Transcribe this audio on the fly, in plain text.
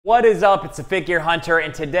What is up? It's the Figure Hunter,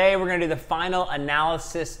 and today we're going to do the final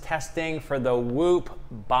analysis testing for the Whoop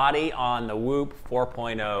body on the Whoop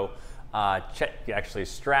 4.0 actually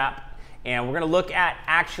strap. And we're going to look at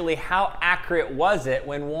actually how accurate was it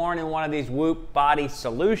when worn in one of these Whoop body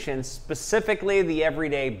solutions, specifically the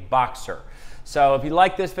Everyday Boxer. So if you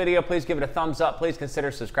like this video, please give it a thumbs up. Please consider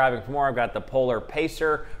subscribing for more. I've got the Polar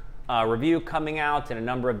Pacer review coming out and a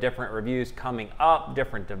number of different reviews coming up,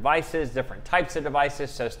 different devices, different types of devices,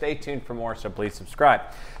 so stay tuned for more, so please subscribe.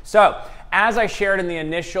 So as I shared in the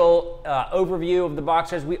initial overview of the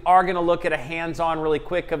Boxers, we are going to look at a hands-on really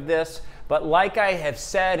quick of this, but like I have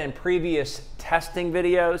said in previous testing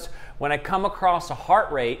videos, when I come across a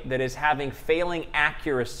heart rate that is having failing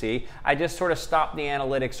accuracy, I just sort of stop the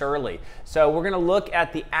analytics early. So we're going to look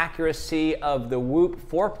at the accuracy of the Whoop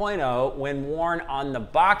 4.0 when worn on the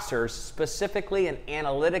Boxers, specifically and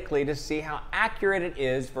analytically, to see how accurate it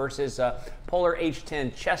is versus a Polar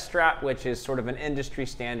H10 chest strap, which is sort of an industry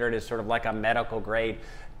standard, is sort of like a medical grade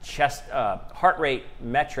chest heart rate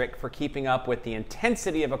metric for keeping up with the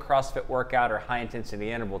intensity of a CrossFit workout or high intensity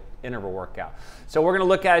interval workout. So we're going to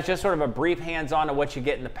look at just sort of a brief hands-on of what you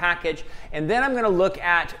get in the package, and then I'm going to look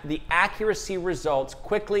at the accuracy results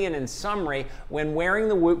quickly and in summary when wearing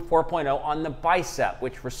the Whoop 4.0 on the Bicep,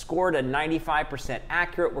 which was scored a 95%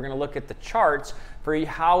 accurate. We're going to look at the charts for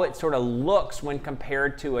how it sort of looks when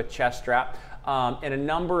compared to a chest strap. In a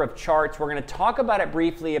number of charts. We're going to talk about it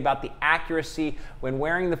briefly about the accuracy when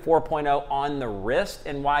wearing the 4.0 on the wrist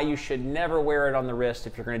and why you should never wear it on the wrist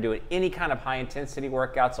if you're going to do any kind of high intensity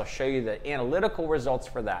workouts. I'll show you the analytical results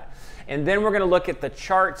for that. And then we're going to look at the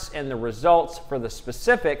charts and the results for the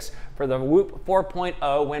specifics for the Whoop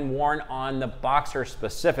 4.0 when worn on the Boxer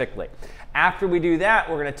specifically. After we do that,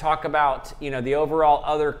 we're going to talk about, the overall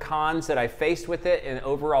other cons that I faced with it and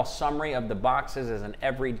overall summary of the Boxers as an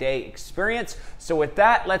everyday experience. So with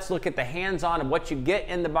that, let's look at the hands-on of what you get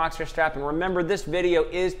in the Boxer strap. And remember, this video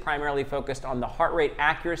is primarily focused on the heart rate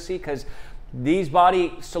accuracy because these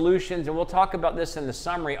body solutions, and we'll talk about this in the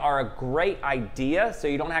summary, are a great idea. So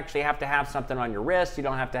you don't actually have to have something on your wrist. You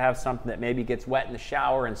don't have to have something that maybe gets wet in the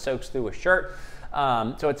shower and soaks through a shirt.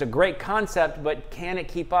 So it's a great concept, but can it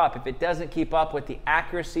keep up? If it doesn't keep up with the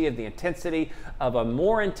accuracy of the intensity of a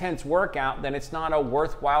more intense workout, then it's not a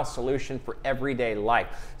worthwhile solution for everyday life.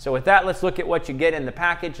 So with that, let's look at what you get in the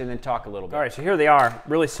package and then talk a little bit. All right, so here they are.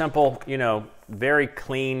 Really simple, very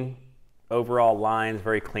clean overall lines,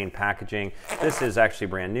 very clean packaging. This is actually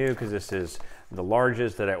brand new because this is the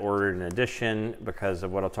largest that I ordered in addition because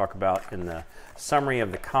of what I'll talk about in the summary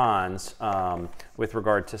of the cons with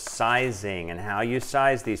regard to sizing and how you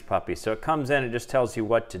size these puppies. So it comes in, it just tells you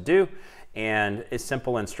what to do, and it's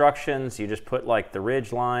simple instructions. You just put like the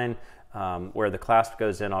ridge line where the clasp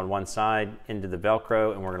goes in on one side into the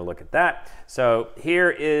Velcro, and we're going to look at that. So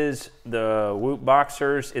here is the Whoop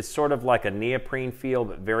Boxers. It's sort of like a neoprene feel,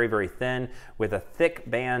 but very, very thin with a thick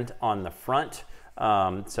band on the front.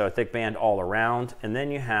 So a thick band all around, and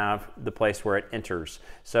then you have the place where it enters.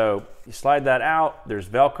 So you slide that out, there's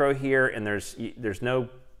Velcro here, and there's no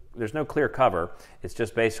clear cover. It's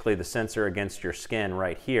just basically the sensor against your skin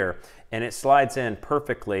right here, and it slides in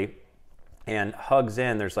perfectly and hugs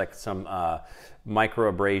in. There's like some micro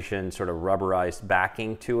abrasion, sort of rubberized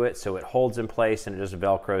backing to it, so it holds in place and it just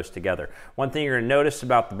Velcros together. One thing you're going to notice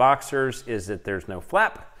about the Boxers is that there's no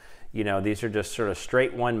flap. These are just sort of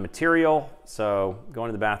straight one material, so going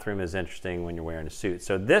to the bathroom is interesting when you're wearing a suit.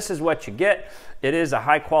 So this is what you get. It is a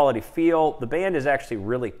high quality feel. The band is actually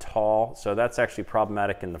really tall, so that's actually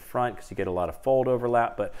problematic in the front because you get a lot of fold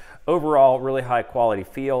overlap, but overall really high quality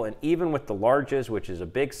feel. And even with the larges, which is a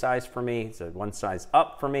big size for me, it's a one size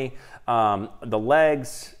up for me, the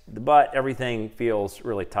legs, the butt, everything feels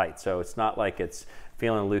really tight. So it's not like it's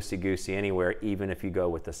feeling loosey-goosey anywhere, even if you go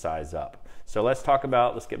with the size up. So let's get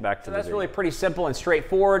back to the video. That's really pretty simple and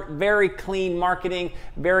straightforward. Very clean marketing,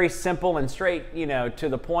 very simple and straight, to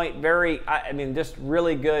the point. Just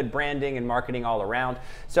really good branding and marketing all around.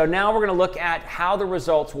 So now we're going to look at how the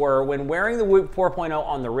results were when wearing the Whoop 4.0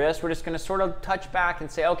 on the wrist. We're just going to sort of touch back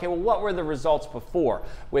and say, okay, well, what were the results before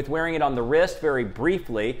with wearing it on the wrist very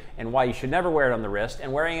briefly and why you should never wear it on the wrist,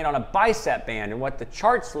 and wearing it on a bicep band and what the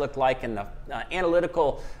charts look like and the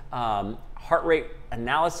analytical heart rate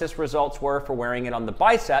analysis results were for wearing it on the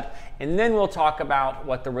Bicep, and then we'll talk about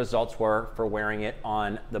what the results were for wearing it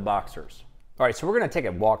on the Boxers. All right, so we're going to take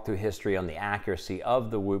a walk through history on the accuracy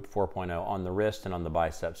of the Whoop 4.0 on the wrist and on the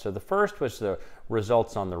Bicep. So the first was the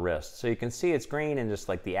results on the wrist. So you can see it's green and just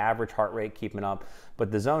like the average heart rate keeping up,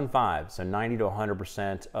 but the zone 5, so 90 to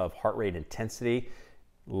 100% of heart rate intensity,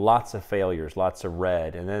 lots of failures, lots of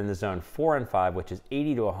red. And then the zone 4 and 5, which is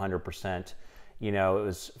 80 to 100%, You know, it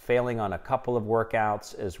was failing on a couple of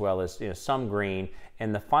workouts as well as, you know, some green,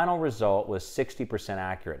 and the final result was 60%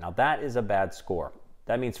 accurate. Now that is a bad score.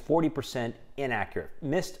 That means 40% inaccurate.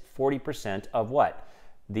 Missed 40% of what?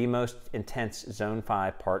 The most intense zone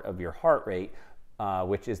 5 part of your heart rate,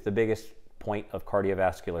 which is the biggest point of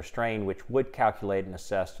cardiovascular strain, which would calculate and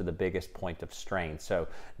assess to the biggest point of strain. So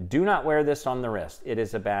do not wear this on the wrist. It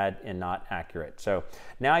is a bad and not accurate. So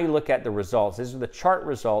now you look at the results. These are the chart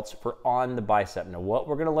results for on the bicep. Now what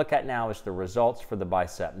we're going to look at now is the results for the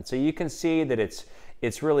bicep. And so you can see that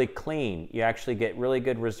it's really clean. You actually get really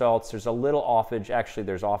good results. There's a little offage. Actually,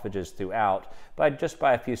 there's offages throughout, but just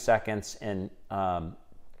by a few seconds, and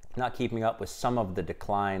not keeping up with some of the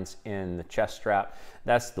declines in the chest strap.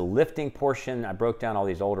 That's the lifting portion. I broke down all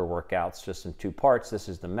these older workouts just in 2 parts. This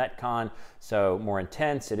is the Metcon, so more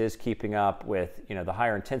intense. It is keeping up with, you know, the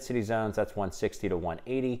higher intensity zones. That's 160 to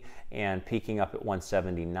 180, and peaking up at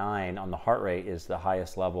 179 on the heart rate is the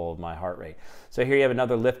highest level of my heart rate. So here you have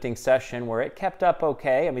another lifting session where it kept up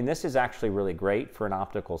okay. I mean, this is actually really great for an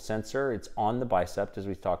optical sensor. It's on the bicep, as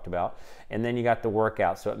we talked about. And then you got the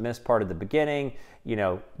workout. So it missed part of the beginning. You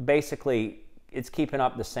know, basically it's keeping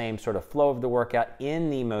up the same sort of flow of the workout in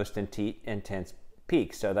the most intense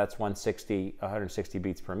peak. So that's 160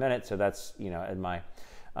 beats per minute. So that's, you know, at my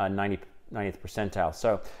 90th percentile.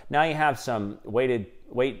 So now you have some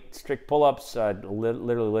weight strict pull-ups,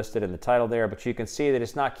 literally listed in the title there, but you can see that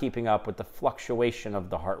it's not keeping up with the fluctuation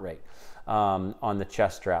of the heart rate on the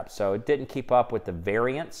chest strap. So it didn't keep up with the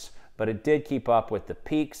variance, but it did keep up with the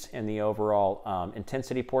peaks and the overall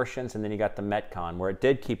intensity portions. And then you got the Metcon, where it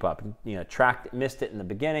did keep up. You know, missed it in the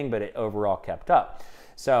beginning, but it overall kept up.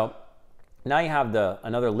 So now you have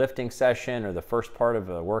another lifting session, or the first part of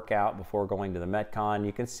a workout before going to the Metcon.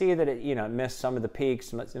 You can see that it, you know, missed some of the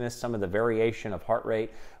peaks, missed some of the variation of heart rate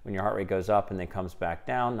when your heart rate goes up and then comes back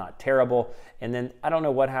down. Not terrible. And then I don't know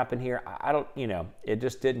what happened here. I don't, you know, it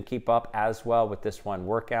just didn't keep up as well with this one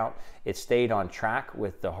workout. It stayed on track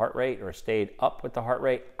with the heart rate, or stayed up with the heart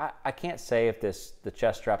rate. I can't say if the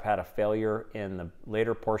chest strap had a failure in the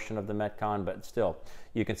later portion of the Metcon, but still,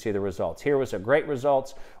 you can see the results. Here was a great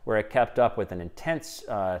results where it kept up with an intense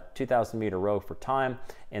 2,000 meter row for time,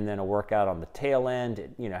 and then a workout on the tail end.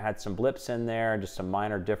 It, you know, had some blips in there, just some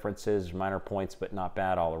minor differences, minor points, but not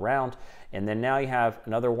bad all around. And then now you have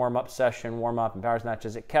another warm-up session, warm-up and power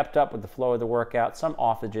snatches. It kept up with the flow of the workout. Some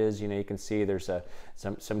offages, you know, you can see there's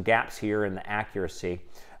some gaps here in the accuracy.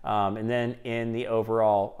 And then in the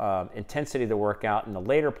overall intensity of the workout in the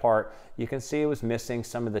later part, you can see it was missing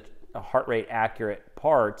some of the heart rate accurate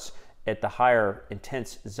parts at the higher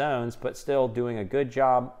intense zones, but still doing a good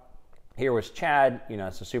job. Here was Chad. You know,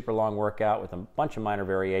 it's a super long workout with a bunch of minor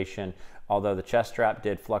variation, although the chest strap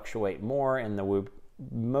did fluctuate more, and the Whoop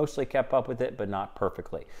mostly kept up with it, but not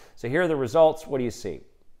perfectly. So here are the results. What do you see?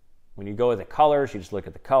 When you go with the colors, you just look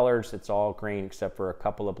at the colors. It's all green except for a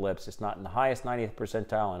couple of blips. It's not in the highest 90th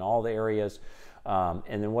percentile in all the areas. And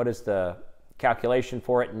then what is the calculation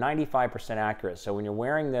for it? 95% accurate. So when you're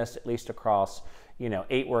wearing this, at least across, you know,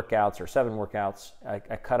 8 workouts or 7 workouts, I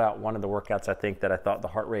cut out one of the workouts, I think, that I thought the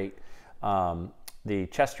heart rate, the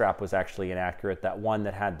chest strap was actually inaccurate. That one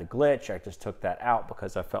that had the glitch, I just took that out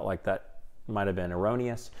because I felt like that might have been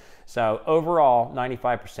erroneous. So overall,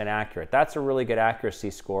 95% accurate. That's a really good accuracy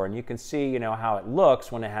score, and you can see, you know, how it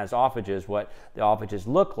looks when it has offages, what the offages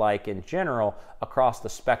look like in general across the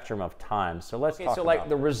spectrum of time. So let's talk about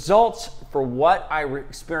the results for what I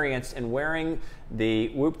experienced in wearing the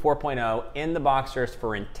Whoop 4.0 in the boxers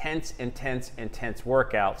for intense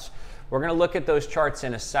workouts. We're going to look at those charts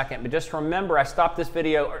in a second, but just remember, I stopped this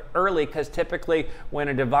video early because typically when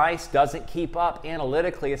a device doesn't keep up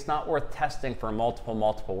analytically, it's not worth testing for multiple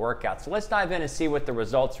workouts. So let's dive in and see what the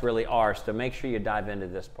results really are. So make sure you dive into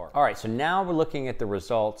this part. All right, so now we're looking at the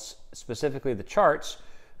results, specifically the charts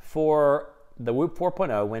for the Whoop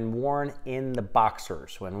 4.0 when worn in the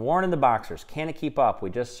boxers. When worn in the boxers, can it keep up? We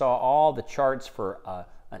just saw all the charts for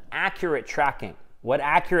an accurate tracking, what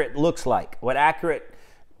accurate looks like, what accurate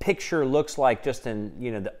picture looks like just in,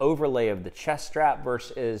 you know, the overlay of the chest strap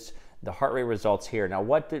versus the heart rate results here. Now,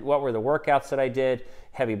 what were the workouts that I did?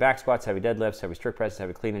 Heavy back squats, heavy deadlifts, heavy strict presses,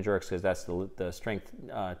 heavy clean and jerks, because that's the strength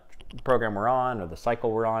program we're on, or the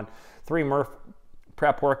cycle we're on. 3 Murph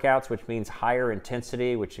prep workouts, which means higher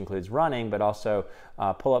intensity, which includes running, but also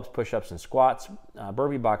pull-ups, push-ups, and squats.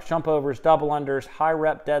 Burpee box jump overs, double unders, high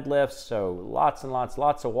rep deadlifts, so lots and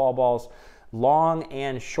lots of wall balls. Long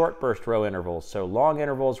and short burst row intervals. So long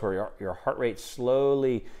intervals where your heart rate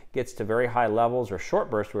slowly gets to very high levels, or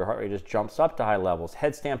short burst where your heart rate just jumps up to high levels.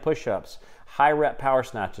 Headstand push-ups, high rep power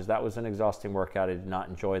snatches. That was an exhausting workout. I did not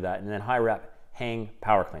enjoy that. And then high rep hang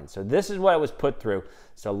power clean. So this is what it was put through.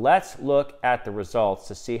 So let's look at the results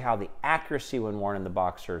to see how the accuracy when worn in the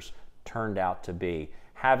boxers turned out to be,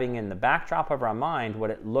 having in the backdrop of our mind what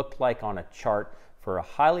it looked like on a chart for a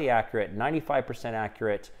highly accurate, 95%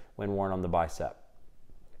 accurate when worn on the bicep.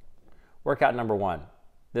 Workout number 1.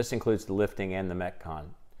 This includes the lifting and the Metcon.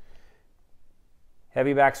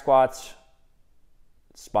 Heavy back squats,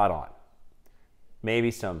 spot on. Maybe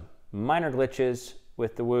some minor glitches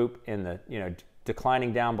with the whoop in the,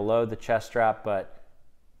 declining down below the chest strap, but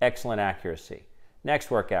excellent accuracy. Next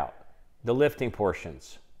workout, the lifting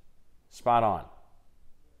portions, spot on.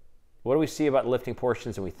 What do we see about lifting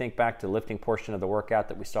portions? And we think back to the lifting portion of the workout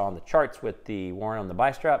that we saw on the charts with the worn on the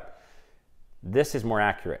bicep. This is more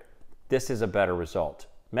accurate. This is a better result.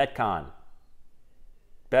 Metcon,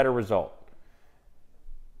 better result.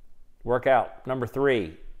 Workout number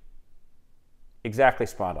 3, exactly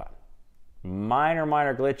spot on.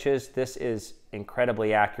 Minor glitches. This is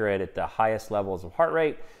incredibly accurate at the highest levels of heart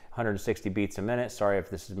rate, 160 beats a minute. Sorry if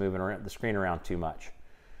this is moving around, the screen around too much.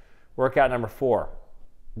 Workout number 4.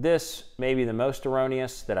 This may be the most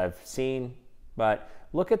erroneous that I've seen, but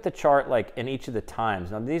look at the chart like in each of the times.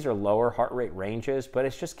 Now these are lower heart rate ranges, but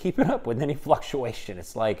it's just keeping up with any fluctuation.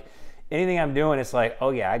 It's like anything I'm doing, it's like, oh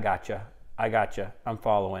yeah, I gotcha, I'm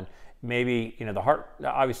following. Maybe, the heart,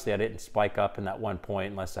 obviously I didn't spike up in that one point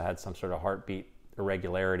unless I had some sort of heartbeat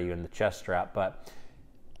irregularity in the chest strap. But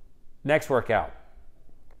next workout.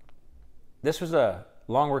 This was a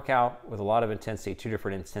long workout with a lot of intensity, 2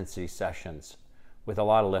 different intensity sessions with a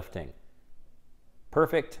lot of lifting.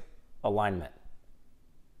 Perfect alignment.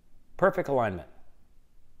 Perfect alignment.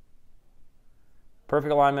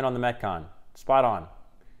 Perfect alignment on the Metcon. Spot on.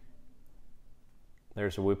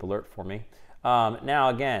 There's a whoop alert for me. Now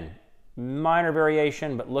again, minor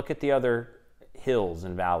variation, but look at the other hills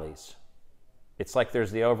and valleys. It's like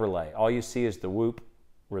there's the overlay. All you see is the whoop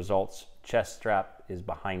results. Chest strap is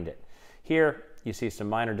behind it. Here, you see some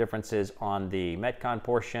minor differences on the Metcon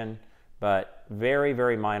portion, but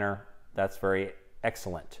very minor. That's very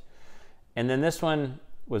excellent. And then this one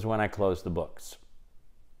was when I closed the books.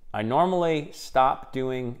 I normally stop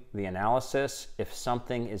doing the analysis if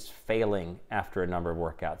something is failing after a number of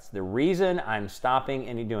workouts. The reason I'm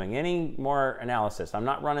stopping doing any more analysis, I'm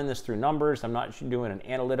not running this through numbers, I'm not doing an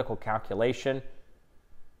analytical calculation,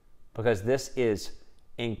 because this is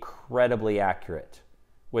incredibly accurate.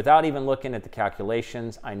 Without even looking at the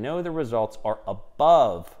calculations, I know the results are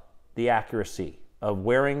above the accuracy of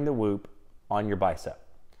wearing the whoop on your bicep.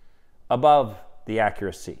 Above the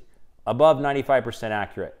accuracy. Above 95%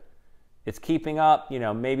 accurate. It's keeping up,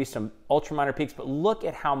 maybe some ultra minor peaks, but look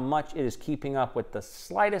at how much it is keeping up with the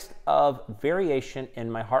slightest of variation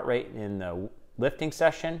in my heart rate in the lifting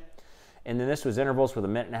session. And then this was intervals with a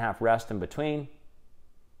 1.5 minute rest in between.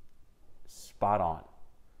 Spot on.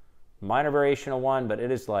 Minor variation of 1, but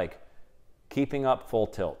it is like keeping up full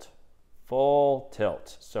tilt. Full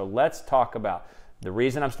tilt. So let's talk about the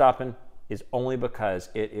reason I'm stopping is only because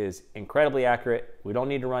it is incredibly accurate. We don't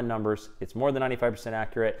need to run numbers. It's more than 95%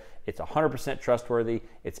 accurate. It's 100% trustworthy.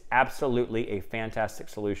 It's absolutely a fantastic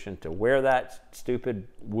solution to wear that stupid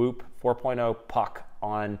Whoop 4.0 puck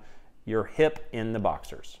on your hip in the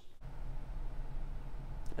boxers.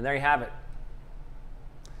 And there you have it.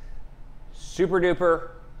 Super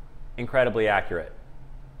duper, incredibly accurate.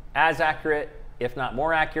 As accurate, if not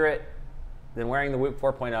more accurate, than wearing the Whoop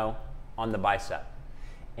 4.0 on the bicep.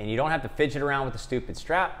 And you don't have to fidget around with the stupid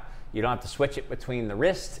strap. You don't have to switch it between the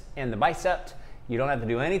wrist and the bicep. You don't have to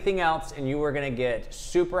do anything else, and you are gonna get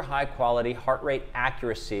super high quality heart rate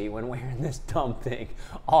accuracy when wearing this dumb thing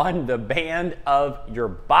on the band of your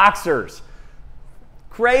boxers.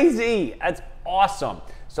 Crazy, that's awesome.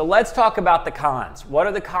 So let's talk about the cons. What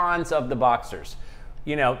are the cons of the boxers?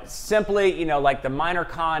 Simply, like the minor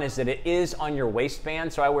con is that it is on your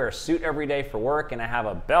waistband. So I wear a suit every day for work, and I have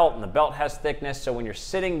a belt, and the belt has thickness. So when you're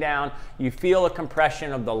sitting down, you feel a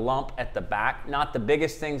compression of the lump at the back. Not the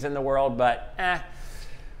biggest things in the world, but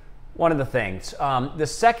one of the things. The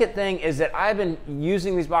second thing is that I've been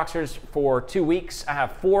using these boxers for 2 weeks. I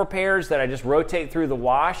have 4 pairs that I just rotate through the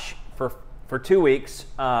wash for 2 weeks.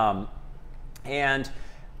 And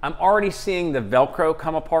I'm already seeing the Velcro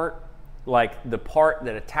come apart. Like the part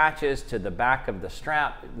that attaches to the back of the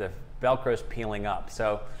strap, the Velcro is peeling up.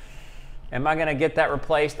 So am I gonna get that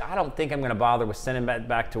replaced? I don't think I'm gonna bother with sending that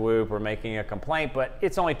back to Whoop or making a complaint, but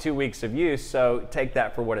it's only 2 weeks of use, so take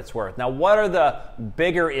that for what it's worth. Now, what are the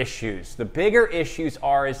bigger issues? The bigger issues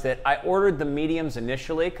is that I ordered the mediums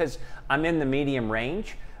initially because I'm in the medium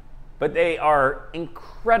range, but they are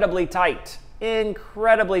incredibly tight,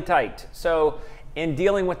 incredibly tight. So in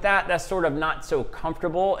dealing with that, that's sort of not so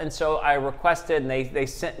comfortable. And so I requested, and they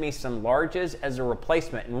sent me some larges as a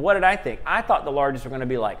replacement. And what did I think? I thought the larges were going to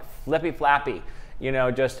be like flippy flappy, you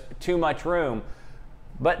know, just too much room.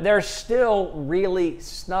 But they're still really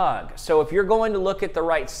snug. So if you're going to look at the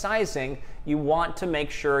right sizing, you want to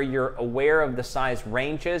make sure you're aware of the size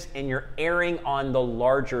ranges and you're erring on the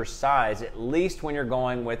larger size, at least when you're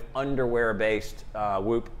going with underwear-based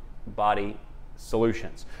Whoop body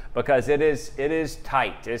solutions, because it is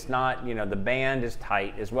tight. It's not, you know, the band is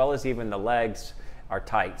tight, as well as even the legs are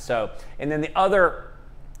tight. So, and then the other,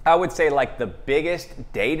 I would say, like the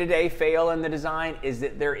biggest day-to-day fail in the design is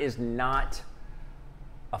that there is not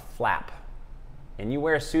a flap. And you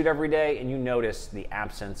wear a suit every day and you notice the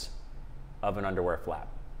absence of an underwear flap.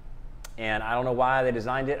 And I don't know why they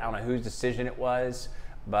designed it. I don't know whose decision it was,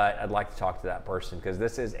 but I'd like to talk to that person, because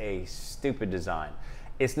this is a stupid design.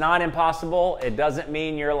 It's not impossible. It doesn't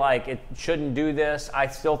mean you're like, it shouldn't do this. I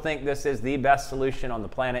still think this is the best solution on the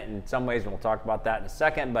planet in some ways, and we'll talk about that in a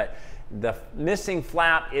second. But the missing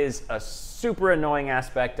flap is a super annoying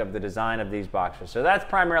aspect of the design of these boxers. So that's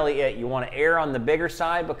primarily it. You want to err on the bigger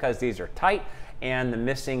side because these are tight, and the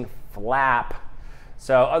missing flap.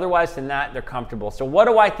 So otherwise than that, they're comfortable. So what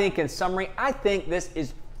do I think in summary? I think this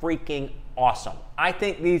is freaking awesome. I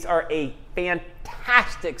think these are a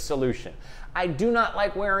fantastic solution. I do not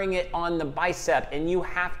like wearing it on the bicep, and you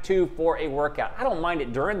have to for a workout. I don't mind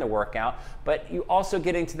it during the workout, but you also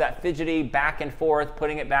get into that fidgety back and forth,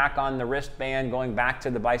 putting it back on the wristband, going back to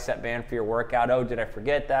the bicep band for your workout. Oh, did I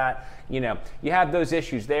forget that? You know, you have those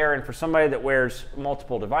issues there. And for somebody that wears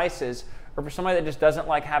multiple devices, or for somebody that just doesn't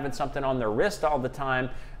like having something on their wrist all the time,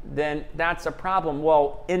 then that's a problem.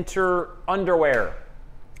 Well, enter underwear.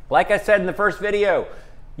 Like I said in the first video,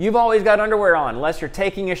 you've always got underwear on, unless you're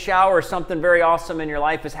taking a shower or something very awesome in your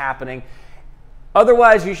life is happening.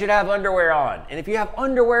 Otherwise, you should have underwear on. And if you have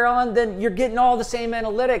underwear on, then you're getting all the same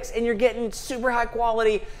analytics, and you're getting super high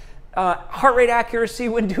quality heart rate accuracy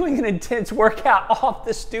when doing an intense workout off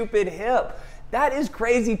the stupid hip. That is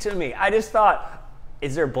crazy to me. I just thought,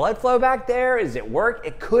 is there blood flow back there? Is it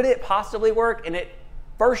work? Could it possibly work? And it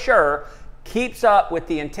for sure keeps up with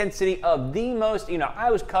the intensity of the most, you know, I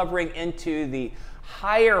was covering into the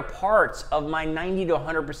higher parts of my 90 to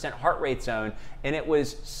 100% heart rate zone, and it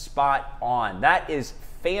was spot on. That is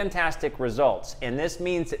fantastic results, and this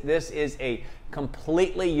means that this is a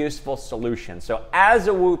completely useful solution. So as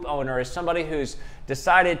a Whoop owner, as somebody who's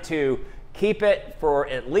decided to keep it for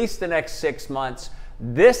at least the next 6 months,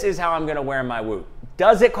 this is how I'm going to wear my Whoop.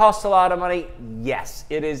 Does it cost a lot of money? Yes.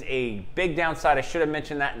 It is a big downside. I should have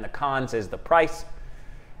mentioned that in the cons is the price.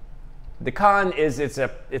 The con is it's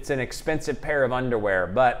an expensive pair of underwear,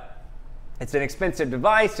 but it's an expensive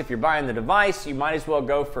device. If you're buying the device, you might as well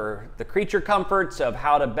go for the creature comforts of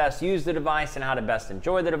how to best use the device and how to best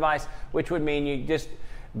enjoy the device, which would mean you just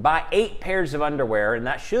buy 8 pairs of underwear, and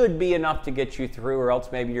that should be enough to get you through, or else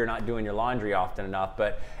maybe you're not doing your laundry often enough.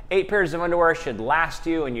 But 8 pairs of underwear should last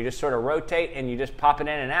you, and you just sort of rotate and you just pop it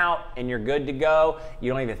in and out, and you're good to go.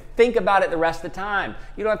 You don't even think about it the rest of the time.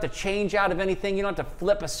 You don't have to change out of anything. You don't have to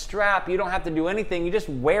flip a strap. You don't have to do anything. You just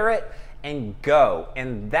wear it and go.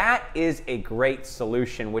 And that is a great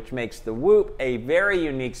solution, which makes the Whoop a very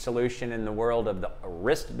unique solution in the world of the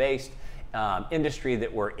wrist-based industry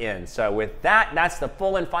that we're in. So with that, that's the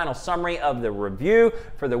full and final summary of the review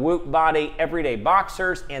for the Whoop Body Everyday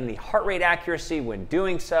Boxers and the heart rate accuracy when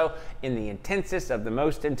doing so in the intensest of the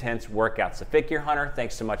most intense workouts. So Figure Hunter,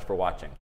 thanks so much for watching.